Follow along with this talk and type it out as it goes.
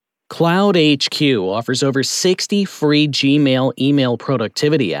Cloud HQ offers over 60 free Gmail email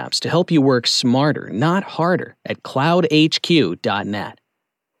productivity apps to help you work smarter, not harder, at cloudhq.net.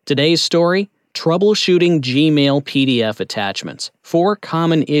 Today's story: Troubleshooting Gmail PDF Attachments, 4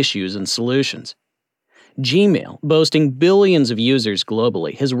 Common Issues and Solutions. Gmail, boasting billions of users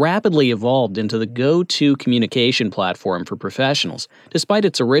globally, has rapidly evolved into the go-to communication platform for professionals, despite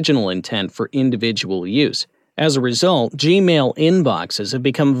its original intent for individual use. As a result, Gmail inboxes have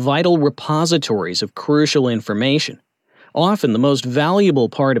become vital repositories of crucial information. Often, the most valuable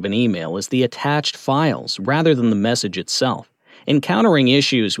part of an email is the attached files rather than the message itself. Encountering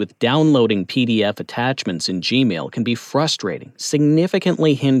issues with downloading PDF attachments in Gmail can be frustrating,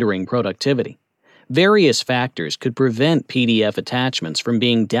 significantly hindering productivity. Various factors could prevent PDF attachments from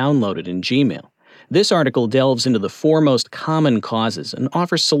being downloaded in Gmail. This article delves into the 4 most common causes and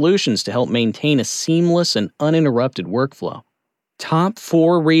offers solutions to help maintain a seamless and uninterrupted workflow. Top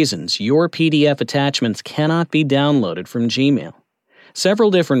 4 reasons your PDF attachments cannot be downloaded from Gmail.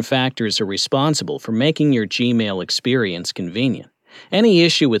 Several different factors are responsible for making your Gmail experience convenient. Any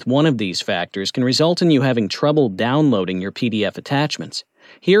issue with one of these factors can result in you having trouble downloading your PDF attachments.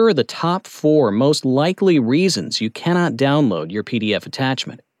 Here are the top 4 most likely reasons you cannot download your PDF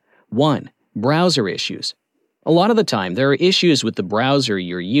attachment. 1. Browser issues. A lot of the time, there are issues with the browser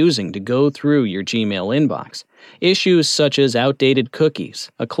you're using to go through your Gmail inbox. Issues such as outdated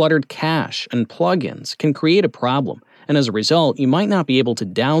cookies, a cluttered cache, and plugins can create a problem, and as a result, you might not be able to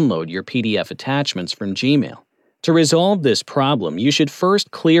download your PDF attachments from Gmail. To resolve this problem, you should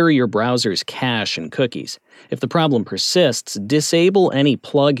first clear your browser's cache and cookies. If the problem persists, disable any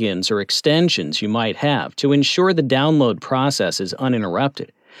plugins or extensions you might have to ensure the download process is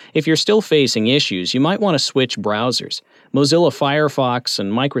uninterrupted. If you're still facing issues, you might want to switch browsers. Mozilla Firefox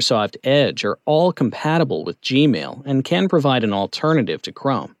and Microsoft Edge are all compatible with Gmail and can provide an alternative to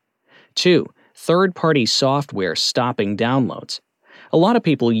Chrome. 2. Third-party software stopping downloads. A lot of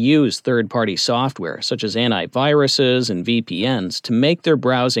people use third-party software, such as antiviruses and VPNs, to make their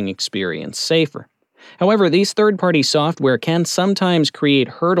browsing experience safer. However, these third-party software can sometimes create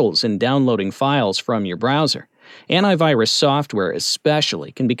hurdles in downloading files from your browser. Antivirus software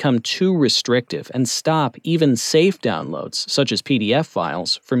especially can become too restrictive and stop even safe downloads, such as PDF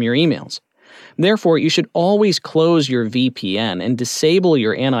files, from your emails. Therefore, you should always close your VPN and disable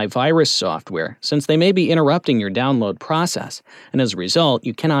your antivirus software, since they may be interrupting your download process, and as a result,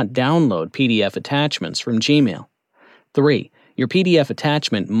 you cannot download PDF attachments from Gmail. 3. Your PDF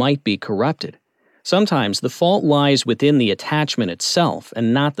attachment might be corrupted. Sometimes the fault lies within the attachment itself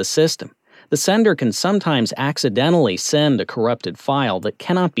and not the system. The sender can sometimes accidentally send a corrupted file that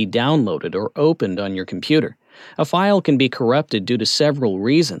cannot be downloaded or opened on your computer. A file can be corrupted due to several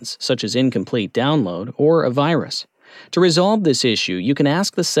reasons, such as incomplete download or a virus. To resolve this issue, you can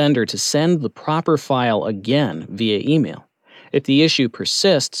ask the sender to send the proper file again via email. If the issue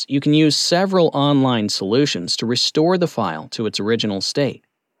persists, you can use several online solutions to restore the file to its original state.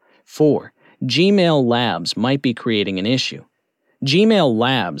 4. Gmail Labs might be creating an issue. Gmail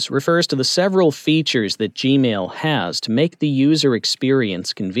Labs refers to the several features that Gmail has to make the user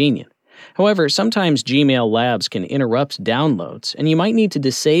experience convenient. However, sometimes Gmail Labs can interrupt downloads, and you might need to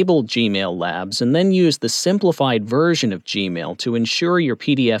disable Gmail Labs and then use the simplified version of Gmail to ensure your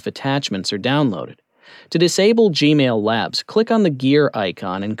PDF attachments are downloaded. To disable Gmail Labs, click on the gear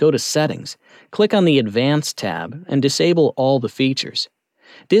icon and go to Settings. Click on the Advanced tab and disable all the features.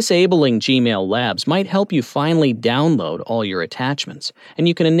 Disabling Gmail Labs might help you finally download all your attachments, and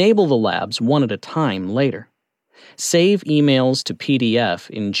you can enable the labs one at a time later. Save emails to PDF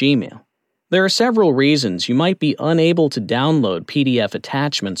in Gmail. There are several reasons you might be unable to download PDF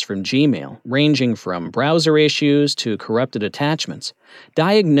attachments from Gmail, ranging from browser issues to corrupted attachments.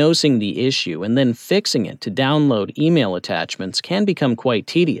 Diagnosing the issue and then fixing it to download email attachments can become quite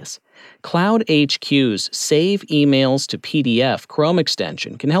tedious. Cloud HQ's Save Emails to PDF Chrome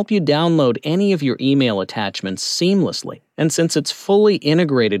extension can help you download any of your email attachments seamlessly, and since it's fully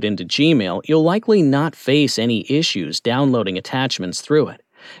integrated into Gmail, you'll likely not face any issues downloading attachments through it.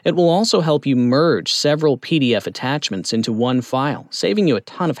 It will also help you merge several PDF attachments into one file, saving you a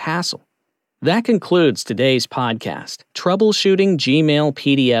ton of hassle. That concludes today's podcast, Troubleshooting Gmail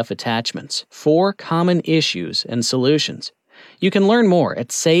PDF Attachments, 4 Common Issues and Solutions. You can learn more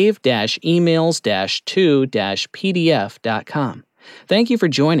at save-emails-2-pdf.com. Thank you for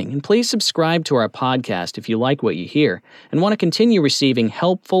joining, and please subscribe to our podcast if you like what you hear and want to continue receiving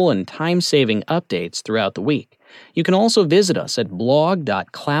helpful and time-saving updates throughout the week. You can also visit us at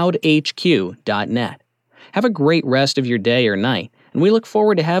blog.cloudhq.net. Have a great rest of your day or night, and we look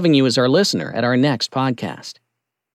forward to having you as our listener at our next podcast.